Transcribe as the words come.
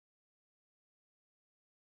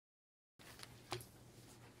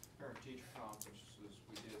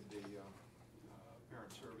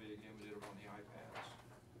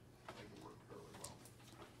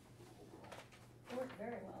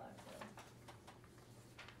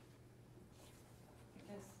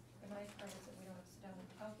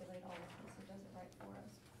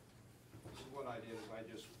I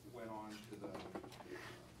just went on to the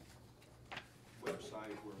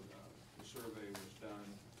website where the survey was done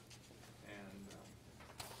and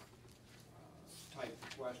typed the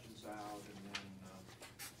questions out and then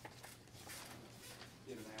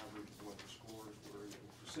did an average of what the scores were.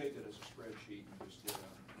 Saved it as a spreadsheet and just did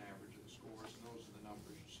an average of the scores, and those are the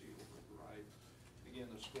numbers you see over at the right. Again,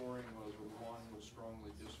 the scoring was 1 was strongly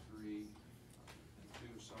disagree, and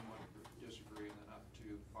 2 somewhat disagree, and then up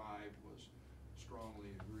to 5 was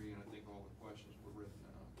strongly agree, and I think all the questions were written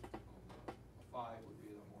in a 5 would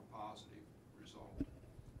be the more positive result,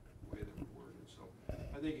 the way they were worded. So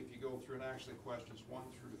I think if you go through, and actually questions 1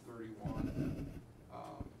 through 31,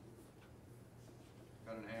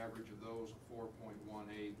 got an average of those of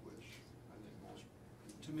 4.18, which I think most,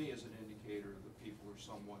 to me, is an indicator that people are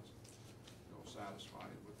somewhat,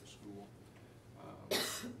 satisfied with the school.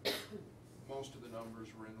 Most of the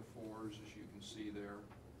numbers were in the 4s, as you can see there.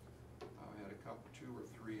 I had a couple, 2 or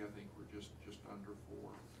 3, I think, were just under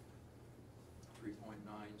 4, 3.9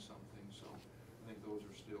 something. So I think those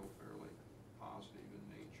are still fairly positive in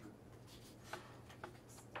nature.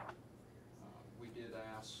 We did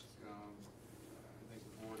ask. I think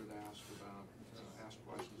the board had asked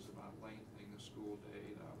questions about lengthening the school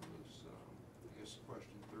day. That was, I guess,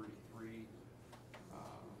 question 33.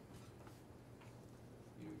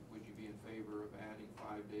 Would you be in favor of adding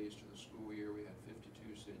 5 days to the school year? We had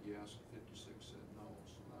 52 said yes, and 56 said no.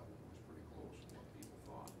 So that one was pretty close to what people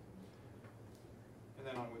thought. And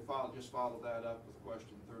then we just followed that up with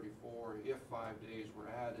question 34. If 5 days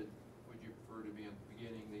were added, would you prefer to be in the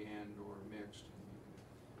beginning, the end, or mixed?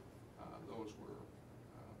 And those were.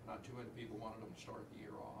 Not too many people wanted them to start the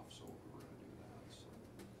year off, so we were going to do that. So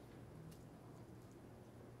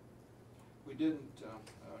we didn't.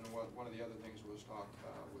 One of the other things was talked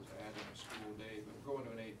about was adding a school day, but going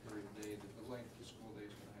to an 8-period day. The length of the school day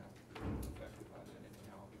is going to have to be affected by that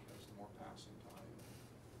anyhow, because the more passing time.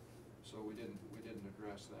 So we didn't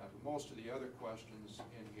address that. But most of the other questions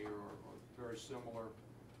in here are very similar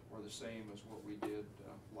or the same as what we did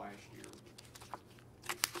last year.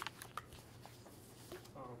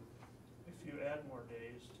 If you add more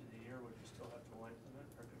days to the year, would you still have to lengthen it,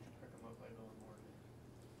 or could you pick them up by going more days?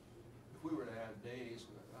 If we were to add days,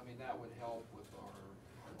 I mean, that would help with our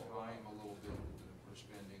time a little bit for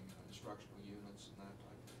spending instructional units and that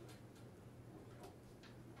type of thing.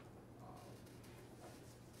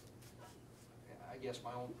 I guess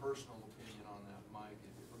my own personal opinion on that, Mike,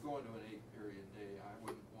 if we're going to an 8-period day, I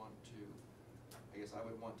wouldn't want to, I guess I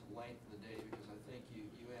would want to lengthen the day, because I think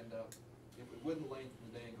you end up, if we wouldn't lengthen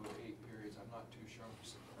the day and go to 8 periods, I'm not too sure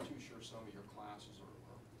some of your classes are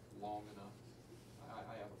long enough.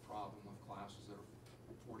 I have a problem with classes that are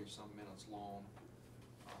 40-some minutes long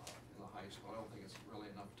in the high school. I don't think it's really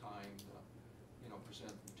enough time to, present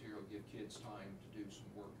the material, give kids time to do some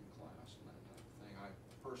work in class and that type of thing.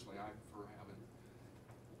 Personally, I prefer having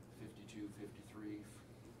 52, 53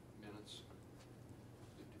 minutes,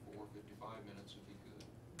 54, 55 minutes would be good.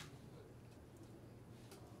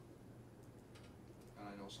 And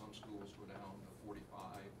I know some schools go down to 45.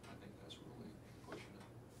 I think that's really pushing it.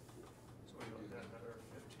 So we don't have another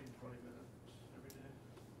 15, 20 minutes every day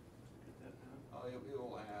to get that down?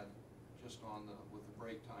 It'll add, just with the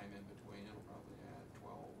break time in between, it'll probably add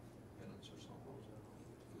 12 minutes or so.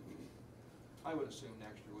 I would assume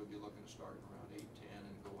next year we'd be looking to start around 8:10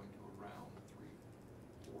 and going to around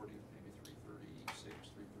 3:40, maybe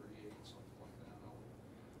 3:36, 3:38, something like that. I don't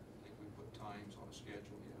think we put times on a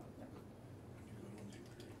schedule yet. But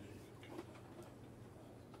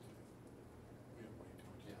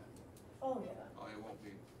Oh, yeah. Oh, it won't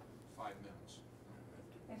be 5 minutes.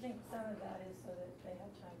 I think some of that is so that they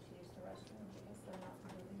have time to use the restroom, because they're not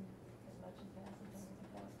moving as much in passing time as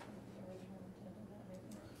the past, kind of the original intent of that,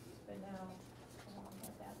 maybe. But now,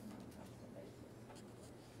 like that on a constant basis.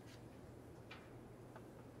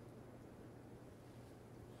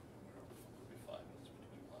 It'll be 5 minutes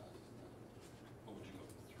between classes now. What would you go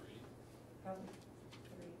with, 3? Probably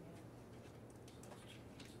 3, yeah. So that's 2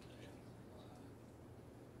 minutes a day.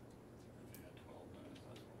 If you had 12 minutes,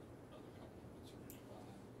 that's another couple of minutes every 5.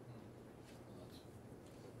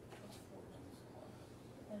 So that's 4 minutes a lot.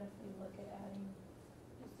 And if we look at adding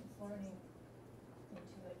distance learning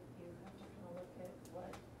into it, you have to kind of look at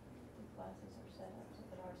what the classes are set up so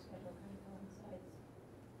that our schedule kind of coincides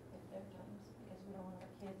with their times, because we don't want our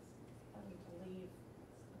kids having to leave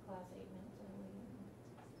the class 8 minutes early.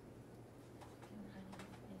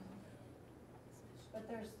 But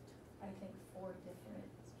there's, I think, 4 different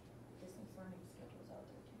distance learning schedules out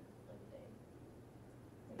there too for the day,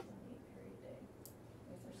 based on the 8-period day.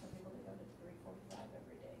 Because there's some people that go to 3:45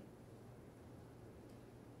 every day.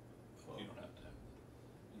 You don't have to have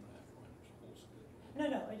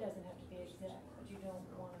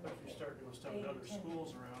some of the other 8 to 10.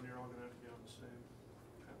 schools around, you're all gonna have to be on the same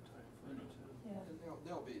kind of time frame too. Yeah. And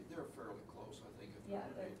they're fairly close, I think, if Yeah,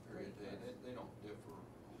 they're an they're 8 period day, pretty close. they don't differ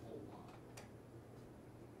a whole lot.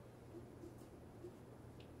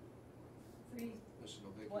 This is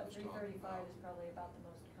no big What, was 3:35 talking is probably about the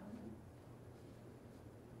most common.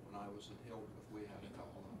 when I was at Hildreth, we had a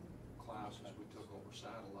couple of classes we took over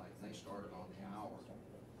satellite, and they started on the hour.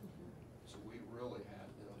 So we really had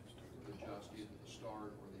to adjust either the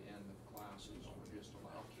start or the end of classes, or just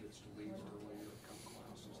allow kids to leave early or come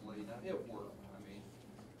classes late. Now, it worked, I mean,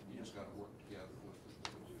 you just gotta work together with it,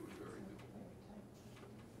 it was very good.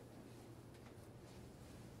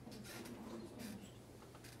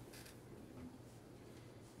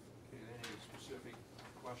 Okay, any specific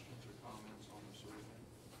questions or comments on the survey?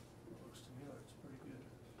 Looks to me like it's pretty good.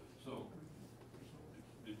 So,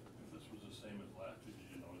 if this was the same as last year, did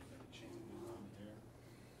you notice any changes on here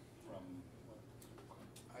from what?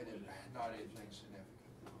 I didn't, not anything significant,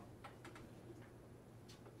 no.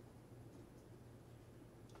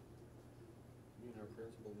 You and our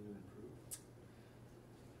principal didn't improve?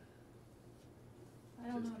 I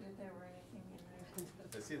don't know that there were anything in there.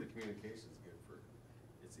 I see the communication's good for,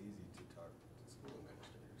 it's easy to talk to school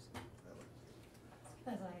administrators, so that looks good.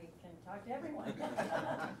 Because I can talk to everyone.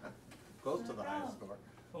 Close to the highest No. score.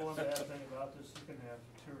 Well, one bad thing about this, you can have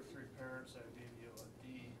 2 or 3 parents that give you a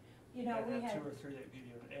D. You know, we And had. 2 or 3 that give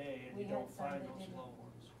you an A, and we you had don't some find that those didn't. low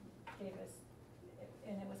ones. Gave us,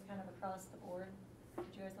 and it was kind of across the board. Did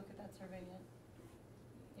you guys look at that survey yet?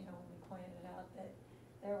 You know, when we pointed it out that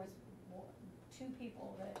there was 2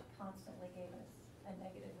 people that constantly gave us a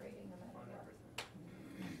negative rating no matter On what.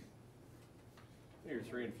 everything. Your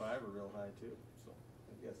 3 and 5 are real high too, so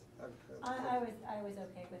I guess. I was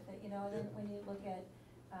okay with it, you know, and then when you look at,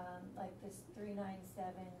 like this 397,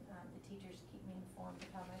 the teachers keep me informed of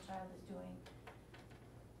how my child is doing.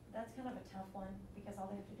 That's kind of a tough one, because all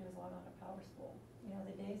they have to do is log on to Power School. You know,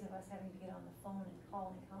 the days of us having to get on the phone and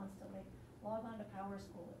calling constantly, log on to Power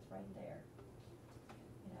School, it's right there.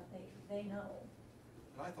 You know, they know.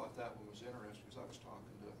 And I thought that one was interesting, because I was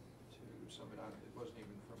talking to somebody, it wasn't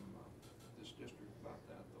even from this district about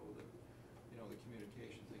that, though, that, you know, the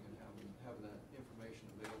communication thing and having that information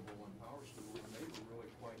available on Power School, and they were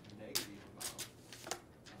really quite negative about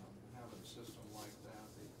having a system like that,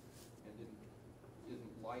 and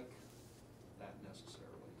didn't like that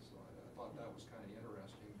necessarily. So I thought that was kind of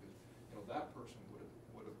interesting, because, you know, that person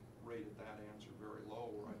would have rated that answer very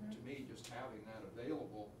low, right? Mhm. To me, just having that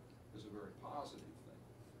available is a very positive thing.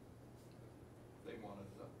 They wanted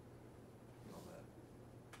the, you know, that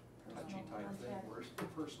touchy Personal type thing, contact. where it's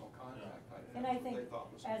personal contact type thing. And I what think, they thought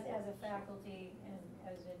was as a important. faculty and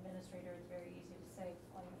as an administrator, it's very easy to say,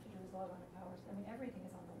 all you have to do is log on to Power School. I mean, everything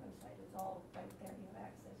is on the website, it's all right there, you have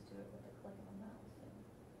access to it with a click of a mouse. And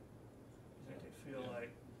I think they feel Yeah.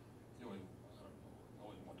 like, You always, I don't know, I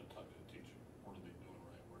always want to talk to the teacher, what are they doing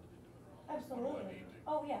right, what are they doing wrong? Absolutely. What do I need to-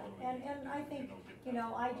 Oh, yeah, what do I need to and do, I think, get you know,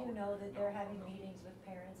 past I the do hour? know that they're No, having no. meetings with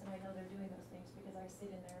parents, and I know they're doing those things because I sit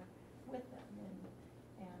in there with them,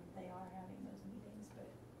 and they are having those meetings, but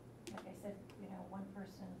like I said, you know, one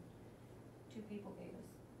person, 2 people gave us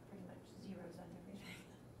pretty much zeros on everything.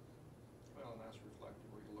 Well, and that's reflected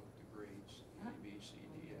where you look at the grades, A, B, C,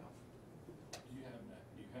 D, F. Do you have that,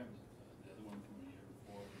 do you have the other one from the year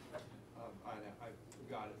before? I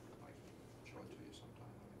got it, I can show it to you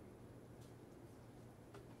sometime.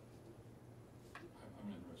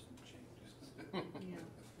 I'm interested in changes. Yeah.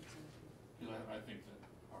 Because I think that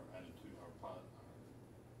our attitude, our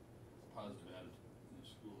positive attitude in the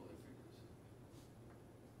school, I think is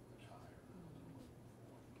much higher than what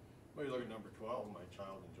before. Well, you look at number 12, my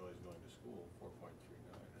child enjoys going to school, 4.39.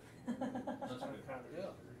 That's kind good. of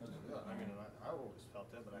contradictory. Yeah, I mean, and I always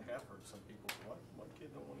felt that, but I have heard some people say, what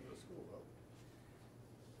kid don't want to go to school? Well,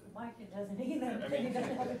 My kid doesn't either, I but he mean-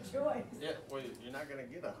 doesn't have a choice. yeah, well, you're not gonna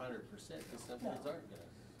get 100%, because some kids No. aren't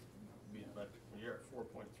gonna be, but when you're at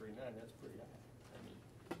 4.39, that's pretty high. I mean,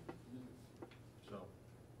 so,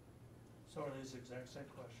 So are these exact same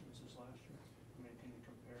questions as last year? I mean, can you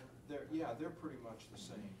compare? They're pretty much the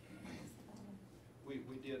same.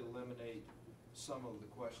 We did eliminate some of the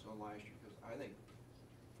questions on last year, because I think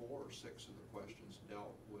 4 or 6 of the questions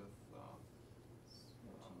dealt with,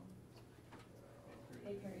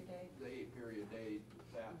 8-period day. the 8-period day,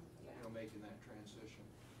 that, you know, making that transition.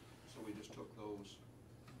 So we just took those,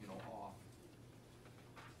 you know, off.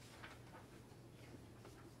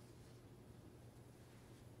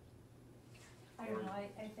 I don't know, I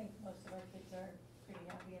think most of our kids are pretty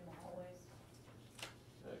happy in the hallways.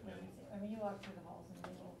 again, I mean, you walk through the halls and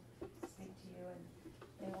they will speak to you, and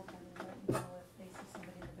they will kind of let you know if they see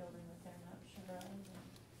somebody in the building that they're not sure of, and,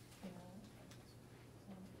 you know,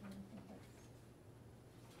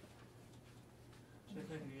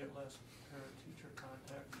 They think you get less parent-teacher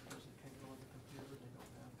contact because they can go on the computer, they don't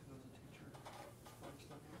have to go to the teacher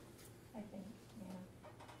constantly. I think,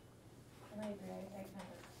 yeah. And I agree, I kind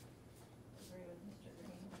of agree with Mr.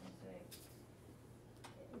 Green when I say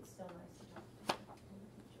it's still nice to talk to the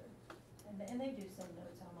teacher. And they do send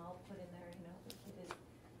notes home, I'll put in there, you know, the kid is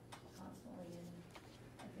constantly in,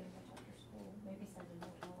 being much after school, maybe send a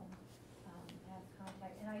note home, have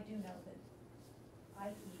contact. And I do know that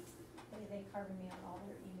they cover me on all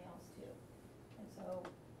their emails too. And so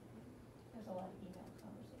there's a lot of email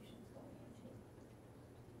conversations going on too.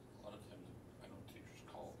 A lot of times, I know teachers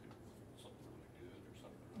call people with something really good or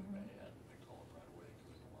something really Mhm. bad, and they call them right away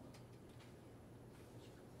because they don't wanna.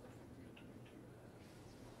 That's good to me too.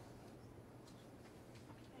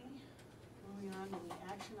 Okay, moving on to the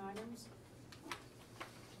action items.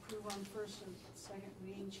 Approve on first and second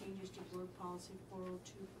reading changes to board policy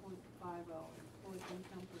 402.50, employee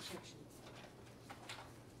income protection.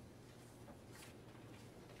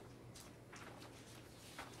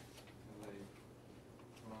 And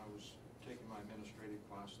when I was taking my administrative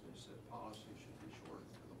class, they said policy should be short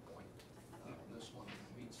and to the point. This one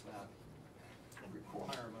meets that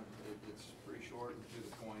requirement. It's pretty short and to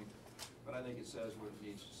the point, but I think it says what it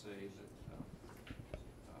needs to say, that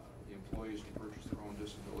the employees can purchase their own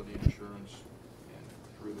disability insurance and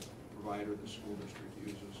through the provider the school district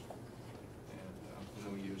uses, and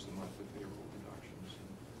we use the monthly payroll deductions.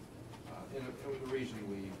 And the reason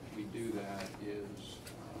we do that is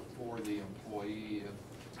for the employee,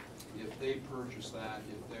 if they purchase that,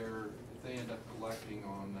 if they end up collecting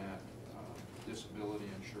on that disability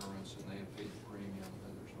insurance and they have paid the premium,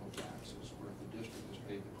 then there's no taxes. Where if the district has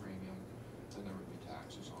paid the premium, then there would be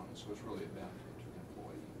taxes on it. So it's really a benefit to the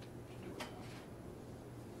employee to do it that way.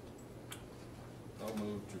 I'll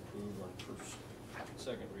move to approve on first,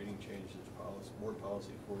 second reading changes to policy, board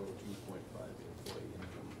policy 402.5, the employee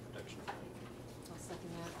income protection plan. I'll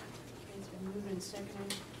second that. Okay, it's been moved and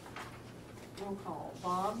seconded. Roll call.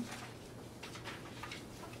 Bob?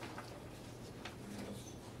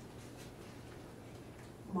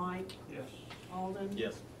 Mike? Yes. Alden?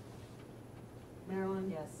 Yes. Marilyn?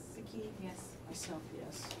 Yes. Vicki? Yes. Myself,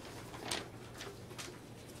 yes.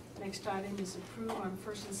 Next item is approve on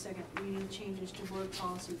first and second reading changes to board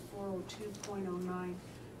policy 402.09,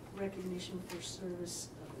 recognition for service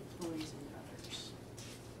of employees and others.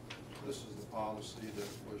 This is the policy that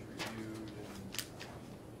was reviewed and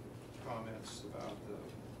comments about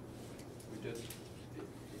it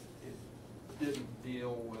didn't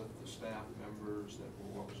deal with the staff members that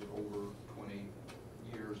were, over 20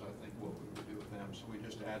 years, I think, what we would do with them. So we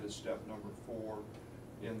just added step number 4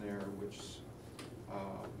 in there, which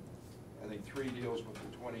I think 3 deals with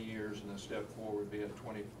the 20 years, and then step 4 would be at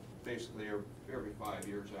 20, basically every 5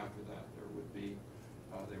 years after that, there would be,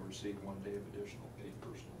 they receive 1 day of additional paid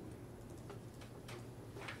personal leave.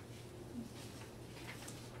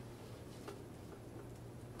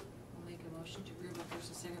 I'll make a motion to approve on first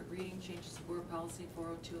and second reading changes to board policy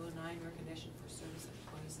 40209, recognition for service of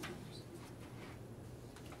employees and others.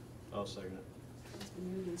 I'll second it. It's been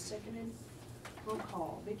moved and seconded. Roll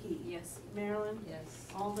call. Vicki? Yes. Marilyn? Yes.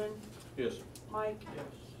 Alden? Yes. Mike? Yes.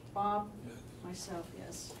 Bob? Yes. Myself,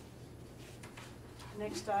 yes.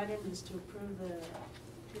 Next item is to approve the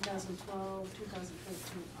 2012-2013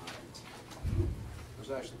 audit. I was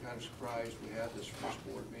actually kind of surprised we had this first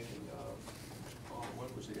board meeting, when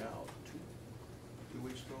was he out? 2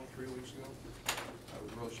 weeks ago, 3 weeks ago? I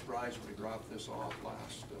was really surprised when he dropped this off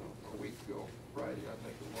a week ago, Friday, I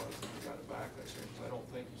think it was, and we got it back, I said, because I don't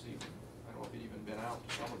think I don't know if he'd even been out to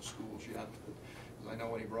some of the schools yet, because I know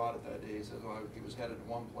when he brought it that day, he said, well, he was headed to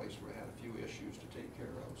one place where he had a few issues to take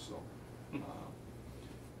care of, so.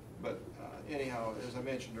 But anyhow, as I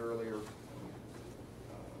mentioned earlier,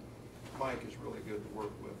 Mike is really good to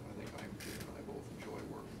work with. I think I both enjoy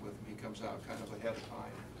working with him. He comes out kind of ahead of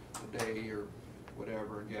time, a day or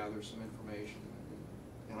whatever, and gathers some information.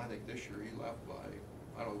 And I think this year he left by,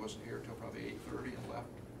 I don't know, he wasn't here till probably 8:30 and left.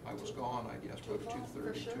 I was gone, I guess, probably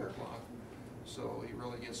 2:30, 2 o'clock. So he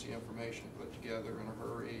really gets the information put together in a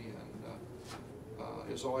hurry,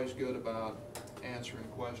 and is always good about answering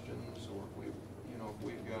questions, or if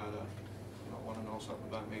we've got want to know something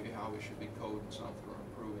about maybe how we should be coding something or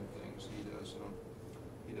improving things. He does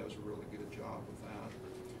a really good job with that.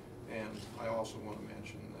 And I also want to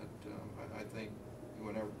mention that I think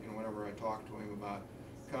whenever I talk to him about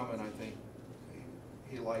coming, I think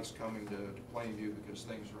he likes coming to Plainview because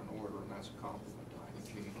things are in order, and that's a compliment to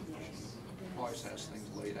IMG. Yes. Always has things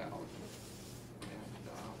laid out and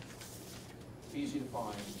easy to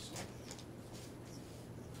find. So.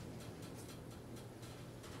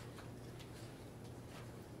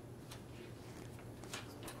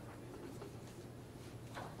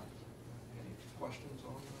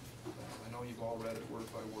 all read it word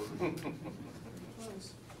by word.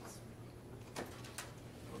 Close.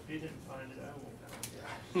 If he didn't find it, I won't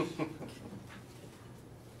find it.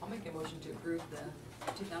 I'll make a motion to approve the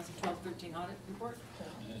 2012-13 audit report.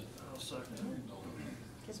 I'll second.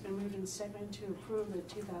 It's been moved and seconded to approve the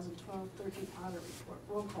 2012-13 audit report.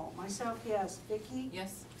 Roll call. Myself, yes. Vicki?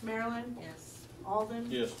 Yes? Marilyn? Yes. Alden?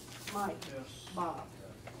 Yes. Mike? Yes. Bob?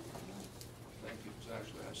 Thank you, because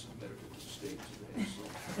actually I submitted it to the state today, so.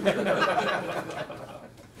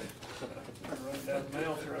 Run down the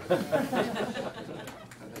mail truck. I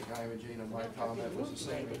think Imogene and my comment was the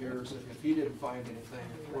same here, so if he didn't find anything,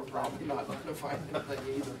 we're probably not gonna find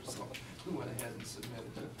anything either, so we went ahead and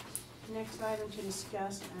submitted it. Next item to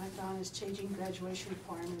discuss and act on is changing graduation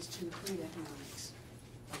requirements to include economics.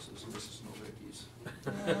 This is Mrs. Novicki's.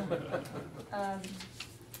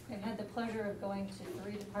 I've had the pleasure of going to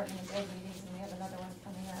 3 Department of Ed meetings, and we have another one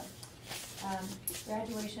coming up.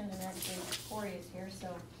 Graduation, and actually Corey is here,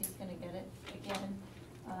 so he's gonna get it again.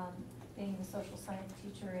 Being the social science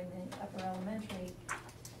teacher in the upper elementary,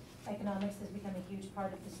 economics has become a huge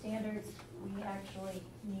part of the standards. We actually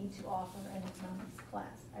need to offer an economics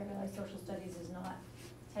class. I realize social studies is not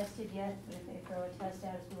tested yet, but if they throw a test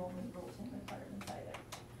at us, we won't meet Rule 10 requirements either.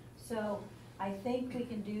 So I think we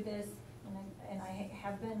can do this, and I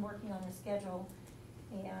have been working on the schedule,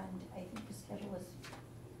 and I think the schedule is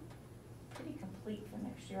pretty complete for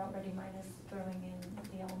next year already, minus throwing in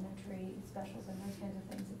the elementary specials and those kinds of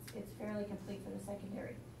things. It's fairly complete for the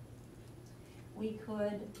secondary. We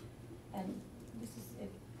could, and this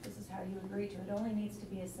is how you agree to it, only needs to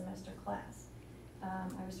be a semester class.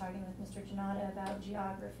 I was talking with Mr. Janata about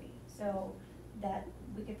geography, so that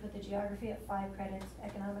we could put the geography at 5 credits,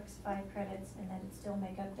 economics 5 credits, and that it'd still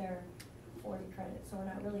make up their 40 credits. So we're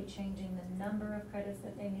not really changing the number of credits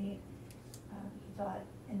that they need. He thought,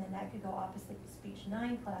 and then that could go opposite the speech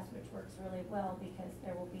 9 class, which works really well because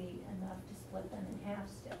there will be enough to split them in half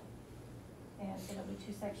still. And so there'll be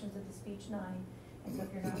 2 sections of the speech 9, and so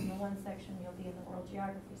if you're not in the 1 section, you'll be in the world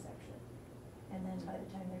geography section. And then by the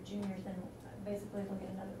time they're juniors, then basically they'll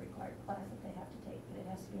get another required class that they have to take, but it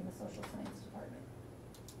has to be in the social science department.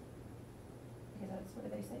 Because that's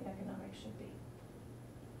where they say economics should be.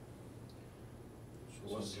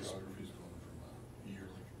 So geography's going from a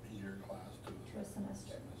year class to To a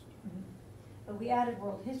semester. semester. Mhm. But we added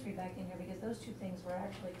world history back in here because those 2 things were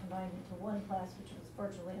actually combined into 1 class, which was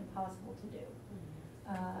virtually impossible to do.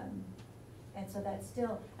 And so that's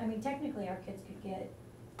still, I mean, technically our kids could get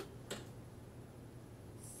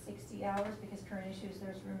 60 hours because current issues,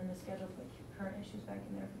 there's room in the schedule to put current issues back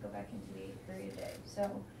in there if we go back into the 8th period day.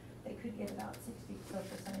 So they could get about 60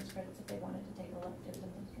 social science credits if they wanted to take electives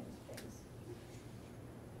and those kinds of things.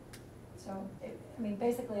 So, I mean,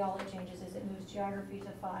 basically all it changes is it moves geography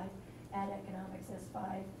to 5, add economics as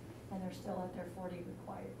 5, and they're still at their 40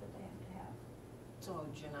 required that they have to have. So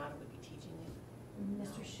Janata would be teaching it?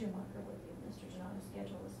 Mr. Schumacher would be, Mr. Janata's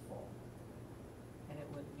schedule is full. And it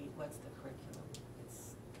would be, what's the curriculum?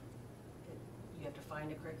 You have to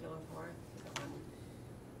find a curriculum for it? Is that one?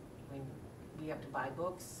 I mean, we have to buy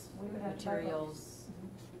books, We would have to buy materials,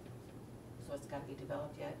 books. so it's gotta be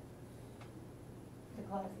developed yet? The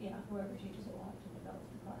class, yeah, whoever teaches it will have to develop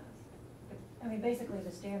the class. But, I mean, basically the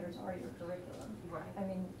standards are your curriculum. Right. I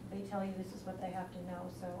mean, they tell you this is what they have to know,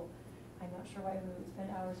 so I'm not sure why we would spend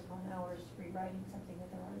hours upon hours rewriting something that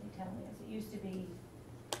they're already telling us. It used to be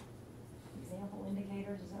example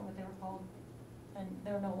indicators, is that what they were called? And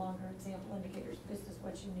they're no longer example indicators, this is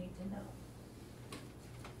what you need to know.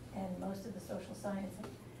 And most of the social science,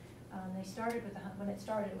 they started with, when it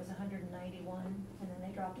started, it was 191, and then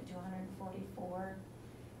they dropped it to 144,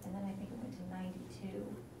 and then I think it went to 92.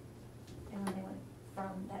 And when they went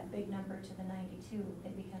from that big number to the 92,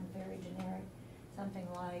 they become very generic. Something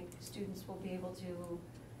like students will be able to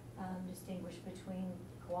distinguish between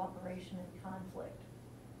cooperation and conflict.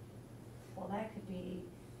 Well, that could be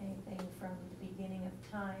anything from the beginning of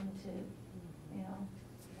time to, you know,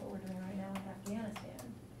 what we're doing right now in Afghanistan.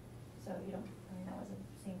 So you don't, I mean, that wasn't,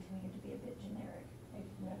 seemed to me to be a bit generic. I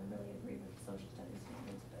never really agreed with social studies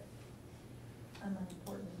standards, but I'm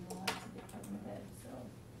unimportant in the lives of the Department of Ed, so.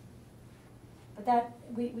 But that,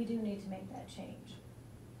 we do need to make that change.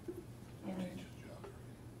 Who And, teaches geography?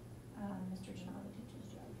 Mr. Janata teaches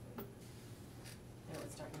geography. That would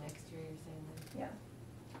start next year, you're saying then? Yeah,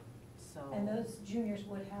 So. and those juniors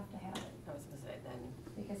would have to have it, I was gonna say then,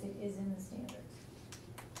 because it is in the standards.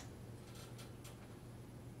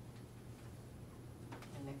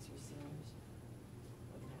 and next year seniors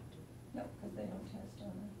wouldn't have to? No, because they don't test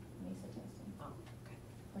on the NISA testing, Oh, okay.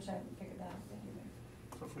 which I haven't figured that out yet either.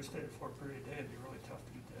 So if we stayed at 4 period day, it'd be really tough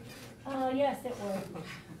to get that in. Yes, it would.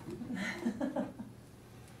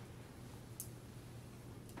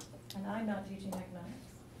 And I'm not teaching economics.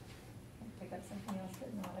 I'll pick up something else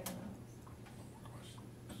but not economics. Question.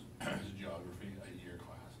 Is geography a year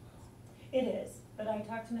class now? It is, but I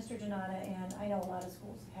talked to Mr. Janata, and I know a lot of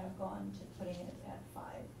schools have gone to putting it at 5,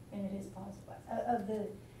 and it is possible.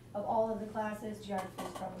 Of all of the classes, geography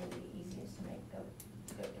is probably the easiest to make go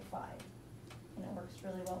to 5. And it works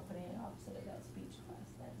really well putting it opposite of that speech class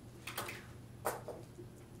then.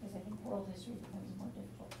 Because I think world history is becoming more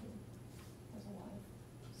difficult too. There's a lot of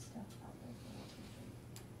stuff out there for world history.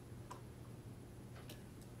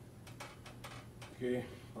 Okay,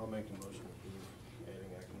 I'll make a motion to approve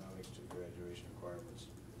adding economics to graduation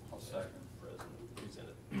requirements. I'll second.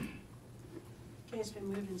 Presented. Okay, it's been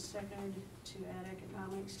moved and seconded to add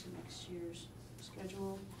economics to next year's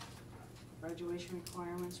schedule. Graduation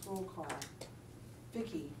requirements, roll call.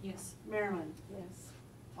 Vicky? Yes. Marilyn? Yes.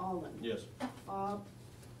 Alden? Yes. Bob?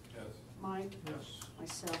 Yes. Mike? Yes.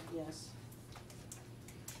 Myself, yes.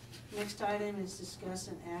 Next item is discuss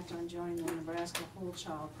and act on joining the Nebraska Whole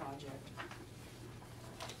Child Project.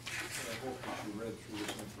 I hope that you read through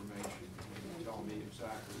this information, and tell me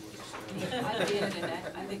exactly what it says. I did,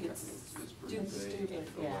 and I think it's It's pretty stupid. vague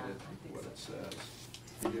for Yeah, what it says.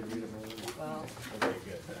 You did read it, Marilyn? Well, Okay,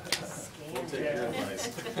 good. We'll take your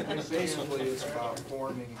advice. Basically, it's about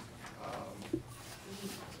forming,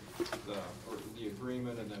 the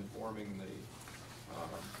agreement and then forming the, what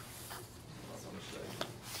I'm gonna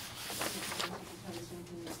say,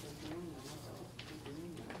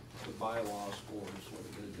 the bylaws for it, is what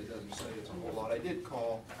it is. It doesn't say it's a whole lot. I did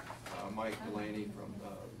call, Mike Delaney from,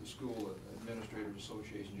 the School Administrators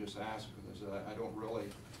Association, just asked, because I don't really,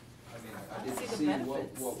 I mean, I didn't See the see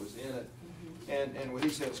benefits. what was in it. And what he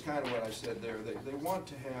said is kind of what I said there. They want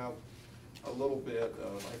to have a little bit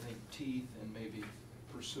of, I think, teeth in maybe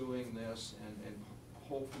pursuing this and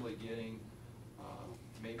hopefully getting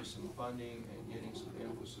maybe some funding and getting some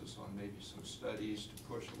emphasis on maybe some studies to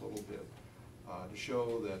push a little bit to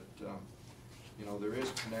show that, you know, there is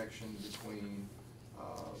a connection between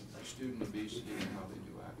student obesity and how they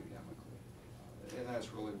do academically. And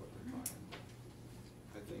that's really what they're trying to,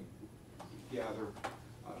 I think, gather,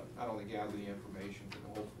 not only gather the information,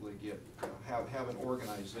 but hopefully get, have an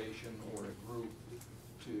organization or a group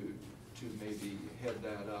to maybe head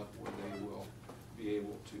that up where they will be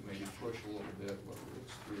able to maybe push a little bit, whether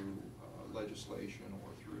it's through legislation or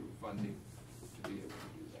through funding, to be able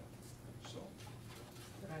to do that, so.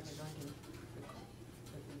 but are they going to,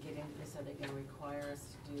 if we get into this, are they gonna require us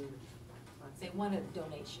to do? They want a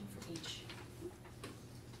donation for each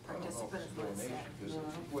I don't know if participant, it's is what it donation, said. 'cause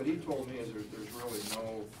No. what he told me is there's really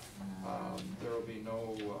no, there will be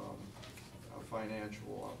no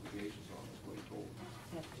financial obligations on this, what he told me.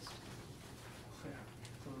 Yeah, just- Yeah,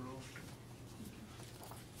 for the rules.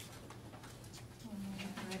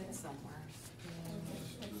 I read it somewhere.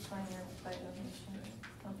 It's financed by donation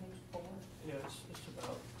on page 4. Yeah, it's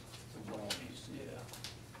about fees,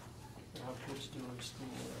 yeah. And how kids do in school.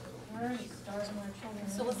 We're already starving our children.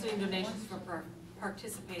 Soliciting donations from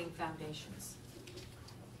participating foundations.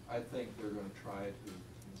 I think they're gonna try to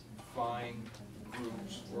find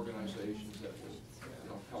groups, organizations that will, you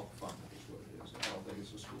know, help fund it, is what it is. I don't think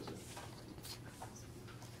it's a school district.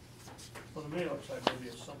 Well, to me, it looks like maybe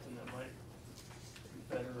it's something that might be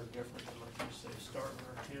better or different than, like you say, starting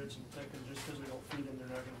our kids and thinking just because we don't feed them,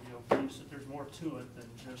 they're not gonna be obese, that there's more to it than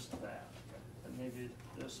just that. And maybe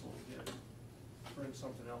this will bring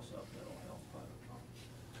something else up that'll help, I don't know.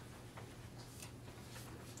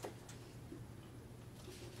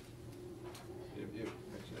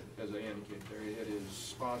 As I indicated there, it is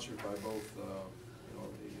sponsored by both, you know,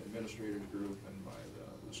 the administrators group and by the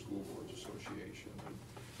School Boards Association.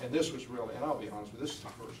 And this was really, and I'll be honest with you, this is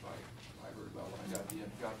the first I heard about when I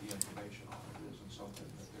got the information on it. It isn't something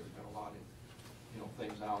that there's been a lot of, you know,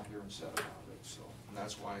 things out there and said about it, so, and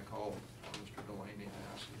that's why I called Mr. Delaney and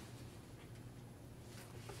asked him.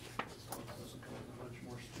 There's a bunch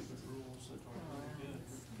more stupid rules that don't really good.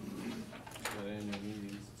 Got annual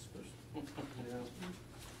meetings, especially. Yeah.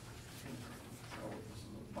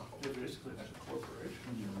 They're basically just a corporation.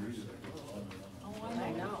 When you read it, Oh,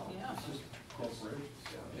 I know. Yeah. it's just corporations.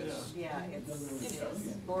 Yeah, it's It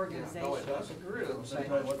is. organization. No, it doesn't, it doesn't say They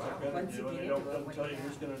tell much you what about they're it. gonna Once you do, and get they don't into it, what tell you you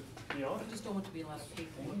who's have. gonna be on I it. just don't want to be a lot of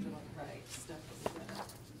paperwork, right, stuff that we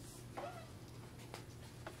gotta.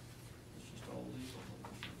 It's just all legal.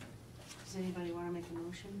 Does anybody wanna make a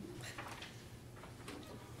motion?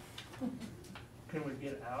 Can we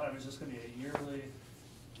get out? I mean, is this gonna be a yearly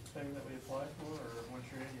thing that we apply for, or once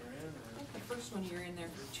you're in, I think the first one, you're in there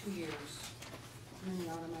for 2 years. And then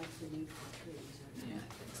you automatically need for trees. Yeah,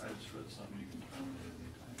 I think so. I just read something you can terminate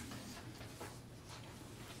anytime.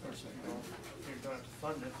 Or so you don't, you're gonna have to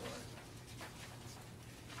fund it, or,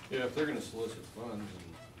 Yeah, if they're gonna solicit funds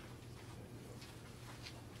and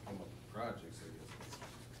come up with projects, I guess.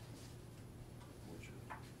 Which,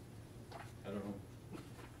 I don't know.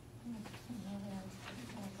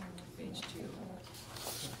 Page 2.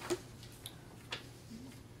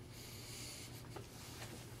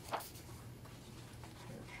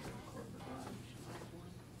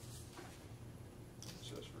 It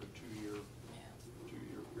says for a two-year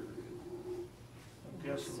period. I'm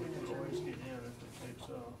guessing we can always get in if it takes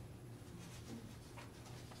off.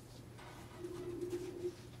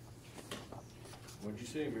 What'd you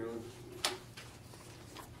say, Marilyn?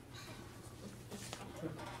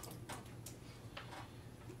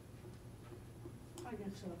 I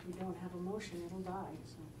guess so, if we don't have a motion, it'll die,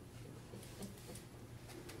 so.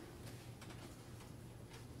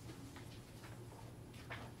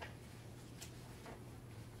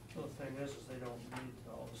 Well, the thing is they don't need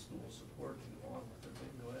all the school support to go on with it. They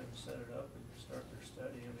can go ahead and set it up and start their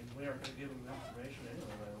study. I mean, we aren't gonna give them information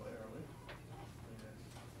anyway, by the way, are we?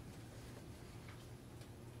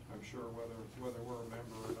 I'm sure whether we're a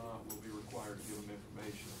member or not, we'll be required to give them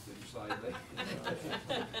information if they decide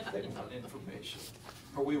they want information.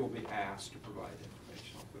 Or we will be asked to provide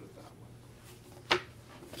information, I'll put it that way.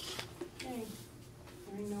 Okay,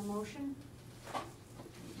 hearing no motion?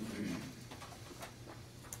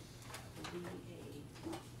 Will be a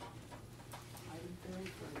item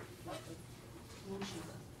 30 for motion.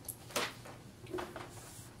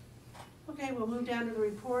 Okay, we'll move down to the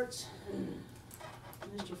reports.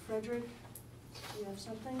 Mr. Frederick, do you have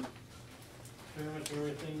something? Pretty much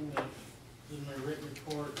everything that is in my written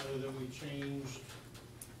report, other than we changed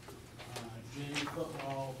JV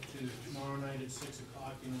football to tomorrow night at 6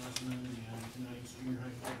 o'clock in Westman, and tonight's junior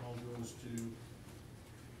high football goes to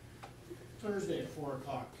Thursday at 4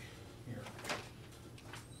 o'clock here.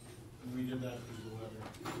 And we did that because of the weather,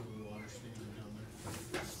 because of the water standing down there.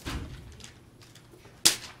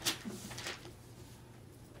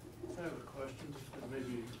 I have a question, and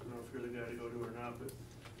maybe, I don't know if you're the guy to go to or not, but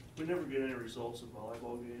we never get any results of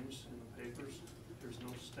volleyball games in the papers. There's no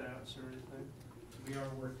stats or anything. We are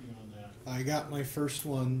working on that. I got my first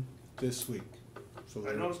one this week. So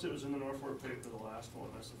I noticed it was in the Norfolk paper, the last one.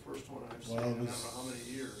 That's the first one I've seen Well, in I it don't was- know how many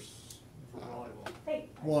years for volleyball. Hey,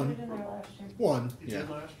 I One. put it in there last year. One, You yeah. did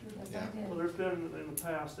last year? Yes, Yeah. I did. Well, there's been, in the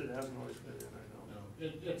past, it hasn't always been in, I know.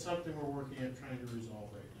 No, it's something we're working at trying to resolve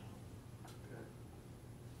right now. Okay.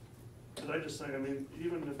 But I just think, I mean,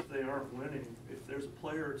 even if they aren't winning, if there's a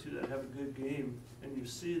player or two that have a good game, and you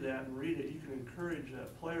see that and read it, you can encourage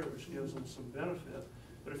that player, which gives them some benefit.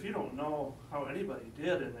 But if you don't know how anybody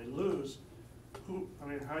did and they lose, how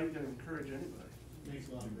are you gonna encourage anybody? Makes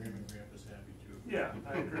a lot of grandma and grandpas happy too. Yeah,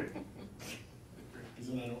 I agree. Because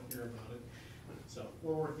then I don't hear about it. So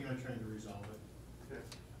we're working on trying to resolve it. Okay.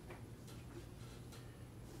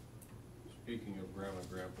 Speaking of grandma and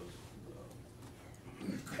grandpas,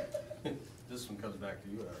 this one comes back to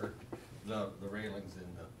you, I heard. The railings in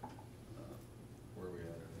the, where we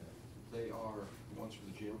at? They are, ones for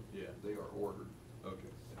the gym? Yeah. They are ordered.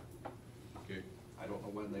 Okay. Okay. I don't know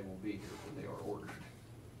when they will be here, but they are ordered.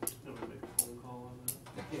 Then we make a phone call on that.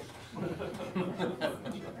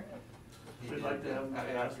 He We'd did, like to have him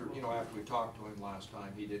after we talked to him last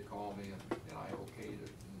time, he did call me and I okayed it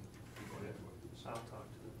and he went ahead with it. So I'll talk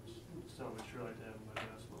to them. Just tell them I'd sure like to have them by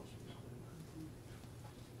basketball season.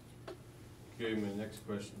 Okay, my next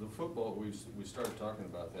question, the football, we started talking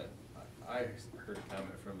about that. I heard a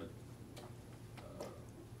comment from it.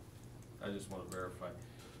 I just want to verify.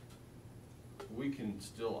 We can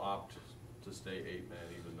still opt to stay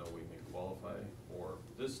 8-man even though we may qualify, or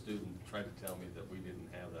this student tried to tell me that we didn't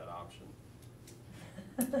have that option.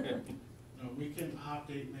 No, we can opt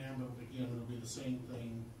 8-man, but again, it'll be the same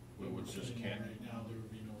thing. We would just Sitting here can't. Right now, there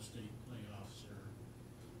would be no state playoffs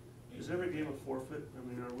or. Is every game a forfeit? I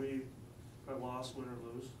mean, are we a loss, win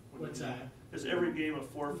or lose? What's that? Is every game a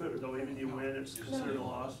forfeit, or though even you win, it's considered a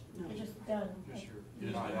loss? No. You're just done. just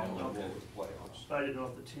You're not just done. eligible Okay. with playoffs. I didn't know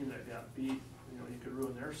if the team that got beat, you could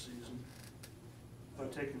ruin their season by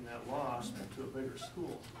taking that loss to a bigger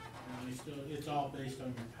school. And they still, it's all based on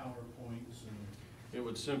your PowerPoints and. It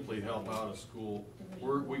would simply help out a school.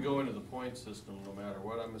 We go into the point system no matter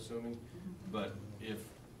what, I'm assuming, but if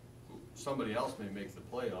somebody else may make the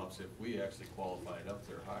playoffs if we actually qualified up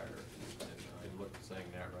there higher, and I looked at saying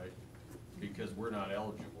that right, because we're not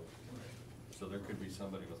eligible. So there could be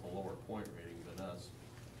somebody with a lower point rating than us,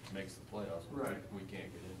 makes the playoffs, but Right. we can't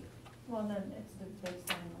get in there. Well, then it's based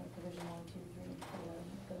on like division 1, 2, 3, and 4, and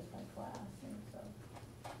it goes by class, and so.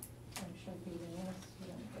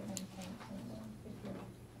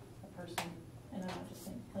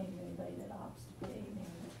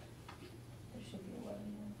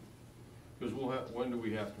 Because when do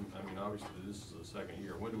we have to, I mean, obviously, this is the second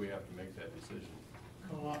year, when do we have to make that decision?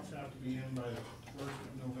 Co-ops have to be in by the 1st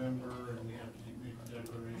of November, and we have to make the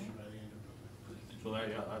declaration by the end of November. So that,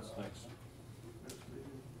 yeah, that's next. Next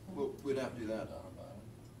meeting. Well, we'd have to do that. Done about it.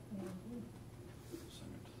 Mhm.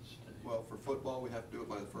 Send it to the state. Well, for football, we have to do it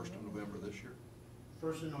by the 1st of November this year.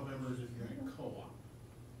 1st of November is if you're in co-op.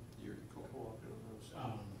 Year cool. Co-op, you know, those.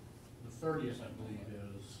 The 30th, I believe,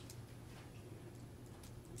 is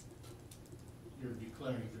you're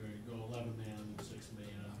declaring if you're gonna go 11-man,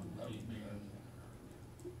 6-man, 8-man.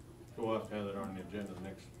 So we'll have to have that on the agenda the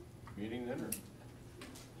next meeting then, or?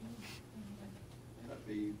 That'd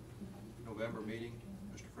be November meeting,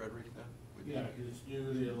 Mr. Frederick, then? Would you- Yeah, because it's due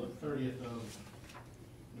the 30th of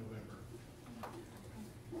November.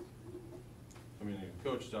 I mean, the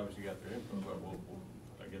coaches obviously got their input, but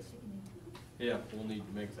I guess, yeah, we'll need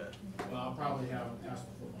to make that. Well, I'll probably ask the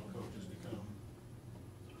football coaches to come.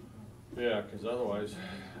 Yeah, because otherwise,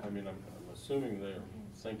 I mean, I'm assuming they're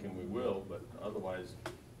thinking we will, but otherwise,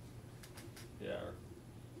 yeah,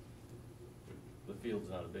 the field's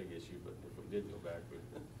not a big issue, but if we did go back, we.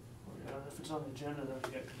 Yeah, if it's on the agenda, then we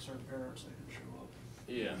get concerned parents, they can show up.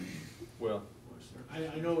 Yeah, well, Voice their-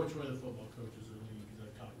 I know which way the football coaches are leaning, because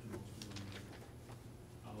I've talked to most of them.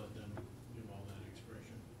 I'll let them give all that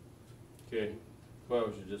expression. okay, well,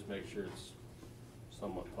 we should just make sure it's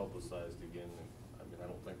somewhat publicized again. I mean, I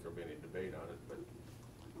don't think there'll be any debate on it, but,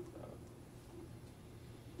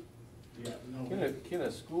 Yeah, no. can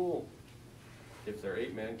a school, if they're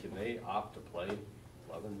 8-man, can they opt to play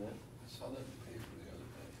 11-man? I saw that in the paper the other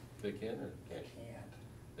day. They can or They can't? can't.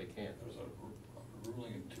 They can't. There was a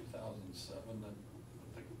ruling in 2007 that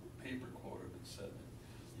the paper quoted and said that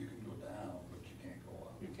you can go down, but you can't go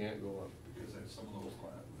up. You can't go up. Because some of those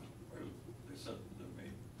they said the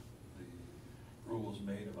rule was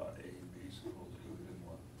made about A and B schools who didn't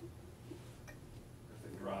want, if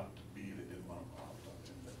they dropped to B, they didn't want to opt up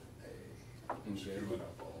into A. And Okay. screwing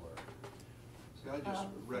up all their. See, I just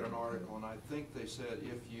read an article, and I think they said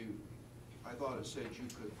if you, I thought it said you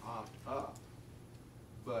could opt up,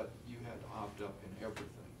 but you had to opt up in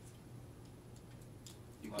everything.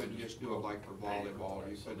 You couldn't just do it like for volleyball, or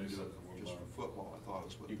you couldn't do it just for football, I thought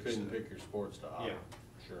is what they You said. couldn't pick your sports to opt. Yeah.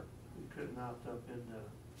 Sure. You couldn't opt up into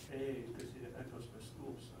A, because that goes by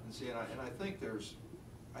school And size. see, and I think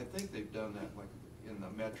I think they've done that, like, in the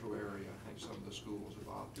metro area, I think some of the schools have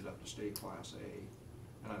opted up to state class A.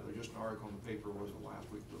 And there's just an article in the paper, was it last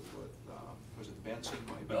week, with, was it Benson,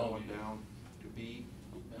 might be going Bellevue. down to B?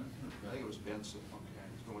 I think it was Benson,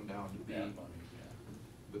 it's going down to B. Bad money, yeah.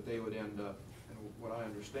 But they would end up, and what I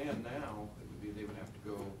understand now, it would be they would have to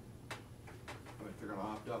go, if they're gonna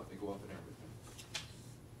opt up, they go up in everything.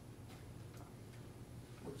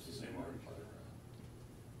 It's the same article I read.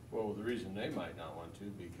 Well, the reason they might not want to,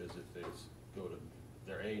 because if they go to,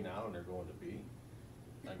 they're A now and they're going to B,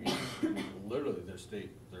 I mean, literally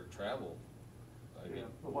their travel, I Yeah, mean,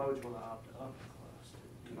 but why would you want to opt up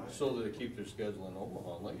in class two? so that they keep their schedule in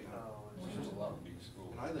Omaha and Lincoln. Oh, I There's see. a lot of B schools.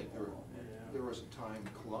 And I think there was a time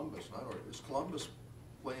Columbus, not, is Columbus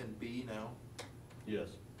playing B now, Yes.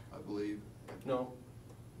 I believe? No.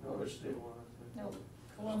 No, they're still one, I think. No,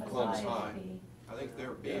 Columbus Columbus High High. is B. I think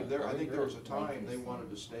they're B, Yeah, I think there was a time Like they you wanted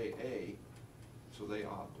to said. stay A, so they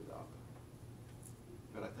opted up.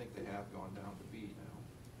 But I think they have gone down to B now.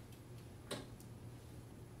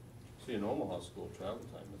 See, in Omaha school travel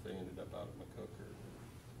time, if they ended up out of McCook or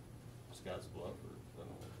Scotts Bluff or, I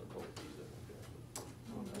don't know if they're both B's, I think they are.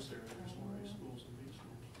 Well, in this area, there's more A schools than B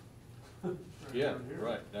schools. Right Yeah, down here.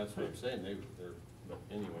 right, that's what I'm saying, they're, but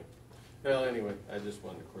anyway. Well, anyway, I just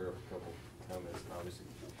wanted to clear up a couple comments and obviously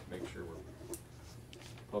make sure we're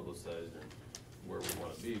publicized and where we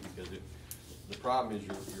wanna be, because the problem is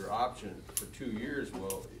your option for 2 years,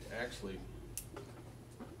 well, actually, I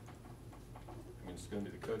mean, it's gonna be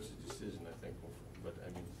the coach's decision, I think, but I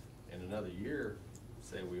mean, in another year,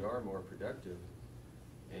 say we are more productive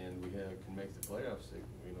and we can make the playoffs,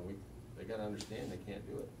 they gotta understand they can't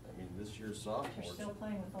do it. I mean, this year's sophomores. You're still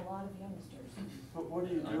playing with a lot of youngsters. But what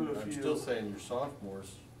do you do if you? I'm still saying your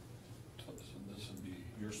sophomores, So this would be.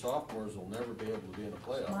 your sophomores will never be able to be in a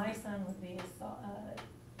playoff. My son would be a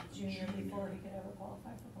junior before he could ever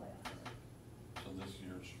qualify for playoffs. So this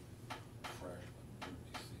year's freshman would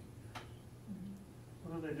be seniors. Mhm.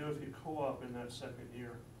 What do they do if you co-op in that second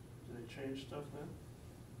year? Do they change stuff then?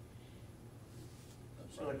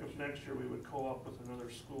 So like if next year we would co-op with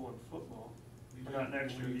another school in football, We or not don't-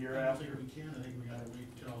 next year, the year I don't after? think we can, I think we gotta wait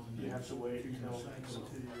till the You have next to wait two-year until cycle.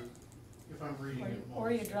 the 2 year. If I'm reading it.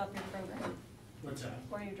 Or you drop your program, What's that?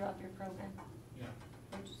 or you drop your program, Yeah.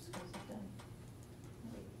 which schools have done.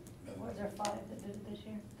 Was there 5 that did it this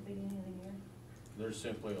year, at the beginning of the year? There's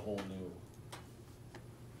simply a whole new,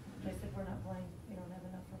 They said we're not playing, we don't have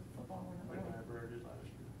enough for football, we're not Like playing. Library did last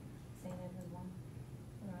year. St. Edmund won.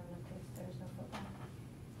 We don't have enough kids, there's no football.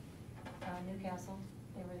 Newcastle,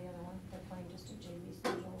 they were the other one, they're playing just a JV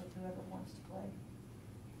schedule with whoever wants to play.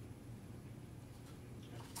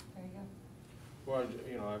 There you go. well,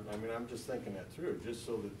 you know, I mean, I'm just thinking that through, just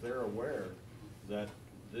so that they're aware that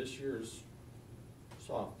this year's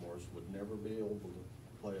sophomores would never be able to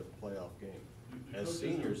play a playoff game. The As coaches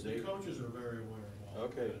seniors, they. The coaches are very aware of all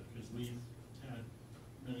of Okay. that, because we've had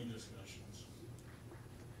many discussions.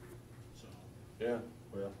 So, Yeah,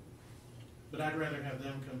 well, but I'd rather have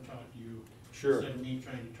them come talk to you. Sure. Instead of me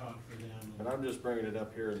trying to talk for them. and I'm just bringing it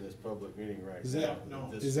up here in this public meeting right Is now. that, No.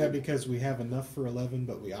 This is that week. because we have enough for 11,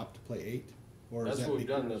 but we opt to play 8? Or is That's that what we've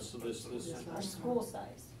because done this, Our school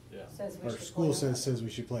size Yeah. says we our should play. school 11. says we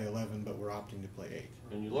should play 11, but we're opting to play 8?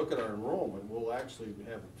 and you look at our enrollment, we'll actually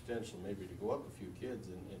have a potential maybe to go up a few kids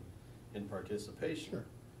in participation. Sure.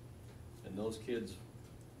 And those kids,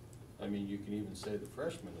 I mean, you can even say the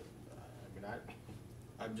freshmen, I mean,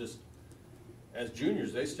 I'm just, as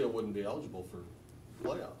juniors, they still wouldn't be eligible for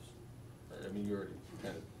playoffs. I mean, you already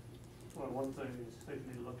kind of, Well, one thing you think you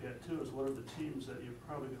need to look at too is what are the teams that you're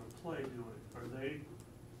probably gonna play doing? Are they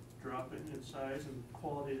dropping in size and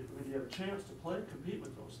quality? I mean, do you have a chance to play, compete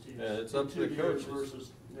with those teams? Yeah, it's up to the in 2 years coaches.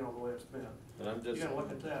 Versus, you know, the way it's been. and I'm You just. gotta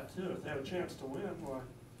look at that too. If they have a chance to win, why,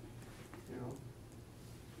 you know?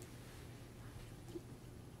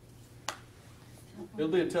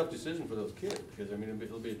 It'll be a tough decision for those kids, because I mean,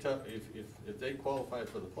 it'll be a tough, if they qualify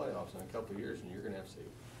for the playoffs in a couple of years, and you're gonna have to say,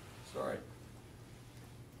 sorry,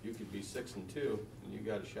 you could be 6-2, and you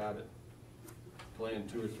got a shot at playing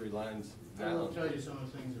 2 or 3 lines I will down. tell you some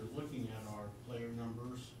of the things they're looking at are player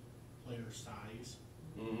numbers, player size.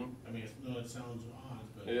 Mm-hmm, I mean, I know it sounds odd,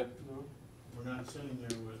 but yeah, You know? we're not sitting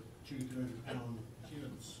there with 200-300-pound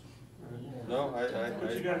kids. no, But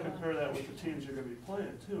you I, gotta compare that with the teams you're gonna be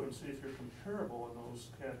playing too, and see if you're comparable in those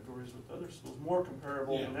categories with other schools. More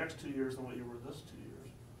comparable in the Yeah. next 2 years than what you were this 2 years.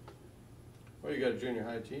 well, you got a junior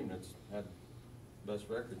high team that's had best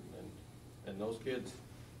record, and those kids,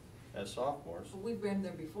 as sophomores, Well, we've been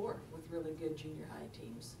there before with really good junior high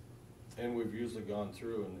teams. and we've usually gone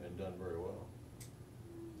through and done very well.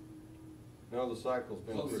 No, the cycle's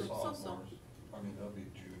been Plus the pretty, sophomores, I mean, they'll be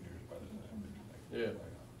juniors by the time they Yeah. make the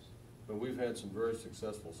playoffs. but we've had some very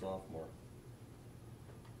successful sophomore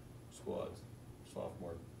squads,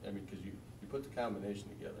 sophomore, I mean, because you put the combination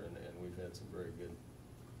together, and we've had some very good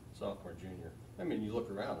sophomore, junior. I mean, you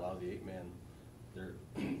look around, a lot of the 8-man,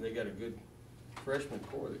 they got a good freshman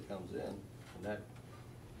core that comes in, and that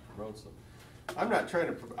promotes them. I'm not trying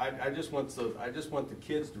to, I just want the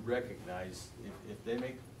kids to recognize if they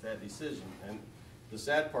make that decision, and the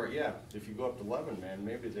sad part, yeah, if you go up to 11, man,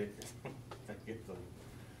 maybe they get them.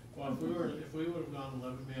 Well, if we would've gone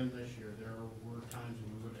 11-man this year, there were times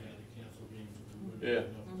when we would've had to cancel games if we wouldn't Yeah, have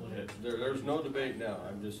enough players. there's no debate now,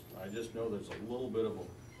 I just know there's a little bit of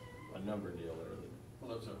a number deal there.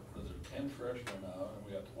 Well, there's 10 freshmen now, and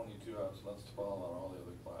we got 22 out, so that's 12 on all the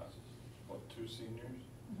other classes. What, 2 seniors?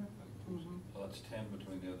 Mm-hmm. So that's 10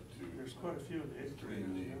 between the other 2. There's quite a few in the 8th grade.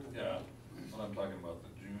 Between the, yeah, what I'm talking about, the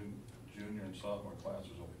junior and sophomore class,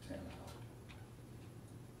 there's only 10 out.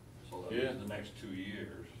 So that Yeah. means the next 2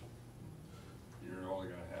 years, you're only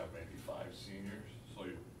gonna have maybe 5 seniors, so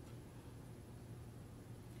you,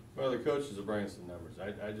 Well, the coaches are bringing some numbers,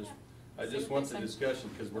 I just want the discussion,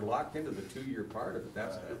 because we're locked into the 2-year part of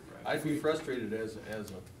it, I'd be frustrated as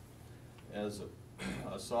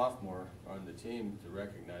a sophomore on the team to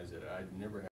recognize that I'd never have